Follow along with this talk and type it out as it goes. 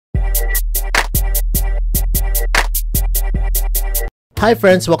Hi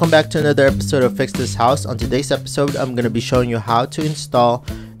friends, welcome back to another episode of Fix This House. On today's episode, I'm going to be showing you how to install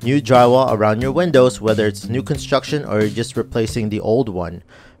new drywall around your windows, whether it's new construction or you're just replacing the old one.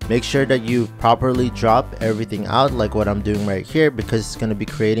 Make sure that you properly drop everything out like what I'm doing right here, because it's going to be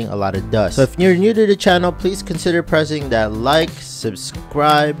creating a lot of dust. So if you're new to the channel, please consider pressing that like,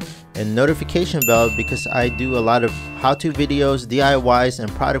 subscribe, and notification bell, because I do a lot of how-to videos, DIYs, and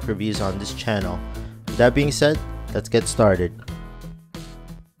product reviews on this channel. With that being said, let's get started.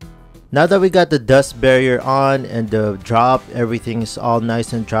 Now that we got the dust barrier on and the drop, everything is all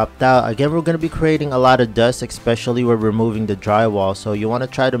nice and dropped out. Again, we're going to be creating a lot of dust, especially when removing the drywall. So you want to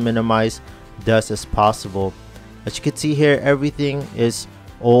try to minimize dust as possible. As you can see here, everything is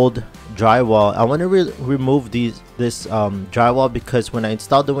old drywall. I want to remove this drywall because when I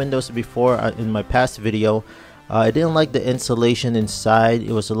installed the windows before in my past video, I didn't like the insulation inside.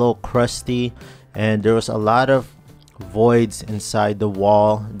 It was a little crusty and there was a lot of voids inside the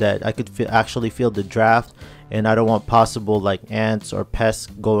wall that I could actually feel the draft, and I don't want possible like ants or pests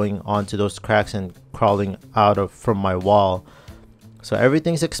going onto those cracks and crawling out from my wall. So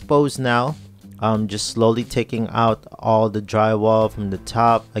everything's exposed now. I'm just slowly taking out all the drywall from the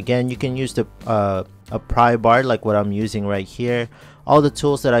top. Again, you can use a pry bar like what I'm using right here. All the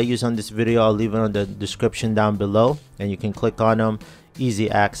tools that I use on this video, I'll leave it on the description down below, and you can click on them.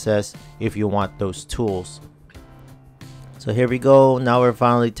 Easy access if you want those tools. So here we go. Now we're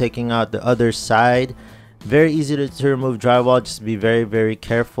finally taking out the other side. Very easy to remove drywall. Just be very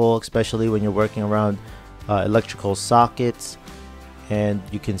careful, especially when you're working around electrical sockets. And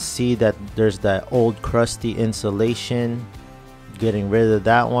you can see that there's that old crusty insulation. Getting rid of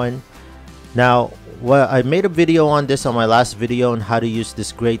that one. Now, I made a video on this on my last video on how to use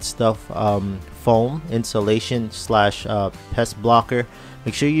this great stuff, foam insulation slash pest blocker.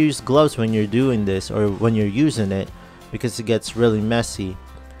 Make sure you use gloves when you're doing this or when you're using it, because it gets really messy.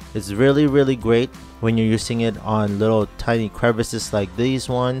 It's really great when you're using it on little tiny crevices like these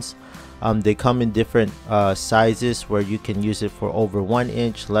ones. They come in different sizes where you can use it for over 1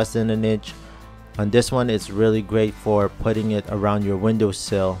 inch, less than an inch. On this one, it's really great for putting it around your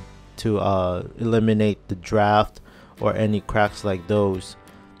windowsill to eliminate the draft or any cracks like those.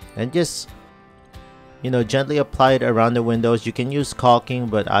 And just, you know, gently apply it around the windows. You can use caulking,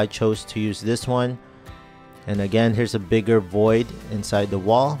 but I chose to use this one. And again, here's a bigger void inside the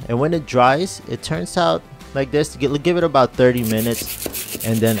wall, and when it dries, it turns out like this. Give it about 30 minutes,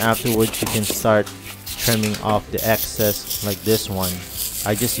 and then afterwards you can start trimming off the excess like this one.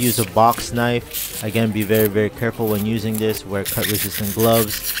 I just use a box knife. Again, be very careful when using this. Wear cut resistant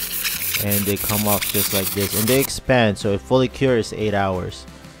gloves, and they come off just like this, and they expand, so it fully cure is 8 hours.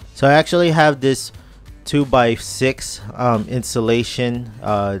 So I actually have this 2x6 insulation.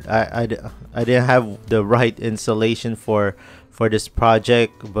 I didn't have the right insulation for this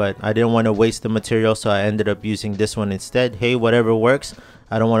project, but I didn't want to waste the material, so I ended up using this one instead. Hey, whatever works.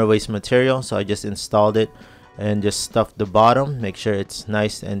 I don't want to waste material, so I just installed it and just stuffed the bottom. Make sure it's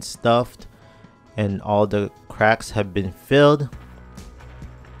nice and stuffed and all the cracks have been filled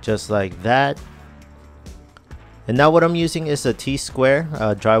just like that. And now what I'm using is a T-square,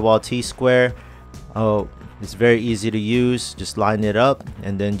 drywall T-square. Oh, it's very easy to use. Just line it up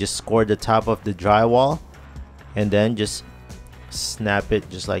and then just score the top of the drywall, and then just snap it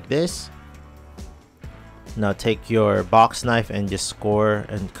just like this. Now take your box knife and just score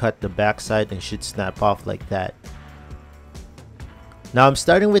and cut the back side, and it should snap off like that. Now I'm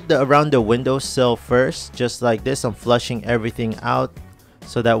starting with around the windowsill first, just like this. I'm flushing everything out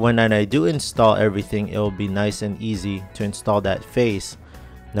so that when I do install everything, it will be nice and easy to install that face.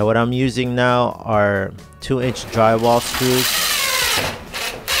 Now what I'm using now are 2-inch drywall screws.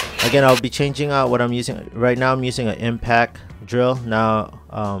 Again, I'll be changing out what I'm using. Right now I'm using an impact drill. Now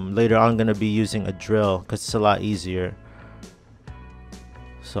later on I'm going to be using a drill because it's a lot easier.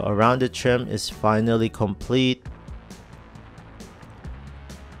 So around the trim is finally complete.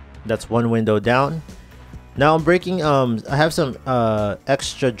 That's one window down. Now I'm breaking, I have some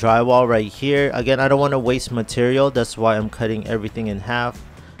extra drywall right here. Again, I don't want to waste material. That's why I'm cutting everything in half.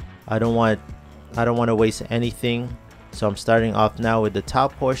 I don't want to waste anything, so I'm starting off now with the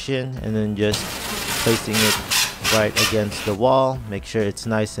top portion and then just placing it right against the wall. Make sure it's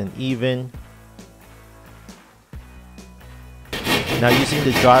nice and even. Now using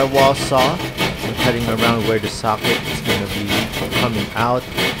the drywall saw, I'm cutting around where the socket is going to be coming out,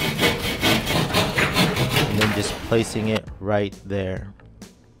 and then just placing it right there,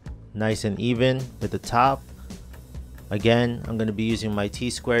 nice and even with the top. Again, I'm going to be using my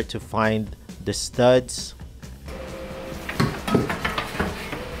T-square to find the studs,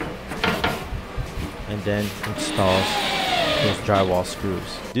 and then install those drywall screws.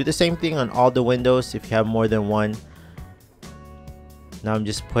 Do the same thing on all the windows if you have more than one. Now I'm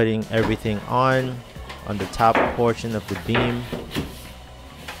just putting everything on the top portion of the beam.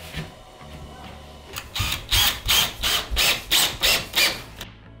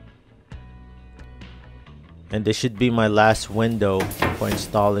 And this should be my last window for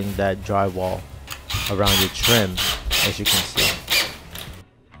installing that drywall around the trim, as you can see.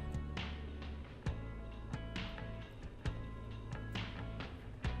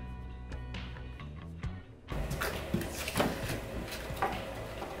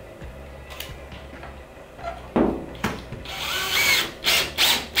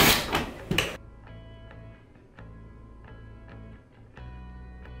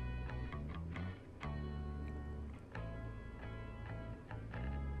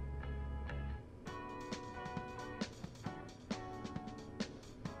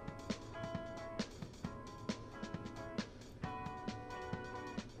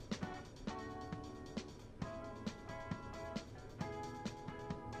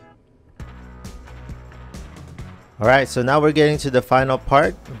 Alright, so now we're getting to the final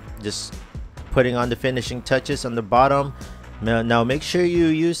part, just putting on the finishing touches on the bottom. Now make sure you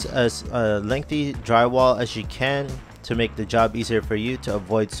use as lengthy drywall as you can to make the job easier for you, to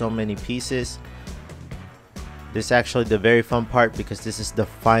avoid so many pieces. This is actually the very fun part, because this is the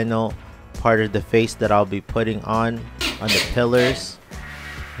final part of the face that I'll be putting on the pillars.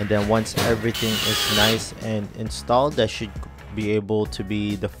 And then once everything is nice and installed, that should be able to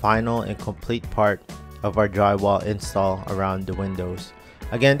be the final and complete part of our drywall install around the windows.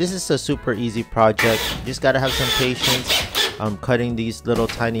 Again, this is a super easy project. You just gotta have some patience. Cutting these little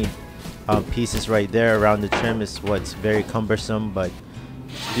tiny pieces right there around the trim is what's very cumbersome, but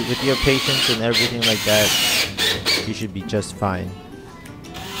with your patience and everything like that, you should be just fine.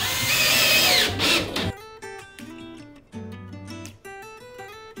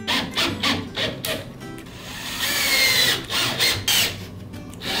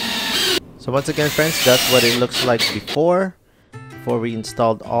 So once again, friends, that's what it looks like before we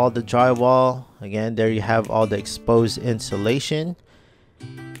installed all the drywall. Again, there you have all the exposed insulation.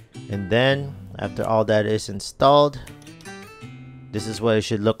 And then after all that is installed, this is what it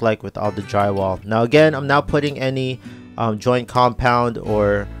should look like with all the drywall. Now again, I'm not putting any joint compound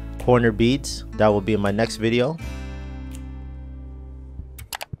or corner beads. That will be in my next video.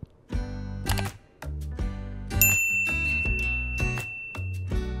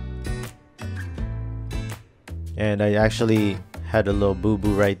 And I actually had a little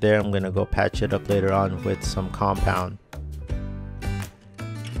boo-boo right there. I'm gonna go patch it up later on with some compound.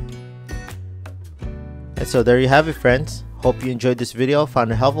 And so there you have it, friends. Hope you enjoyed this video.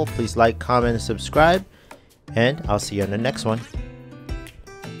 Found it helpful. Please like, comment, and subscribe. And I'll see you on the next one.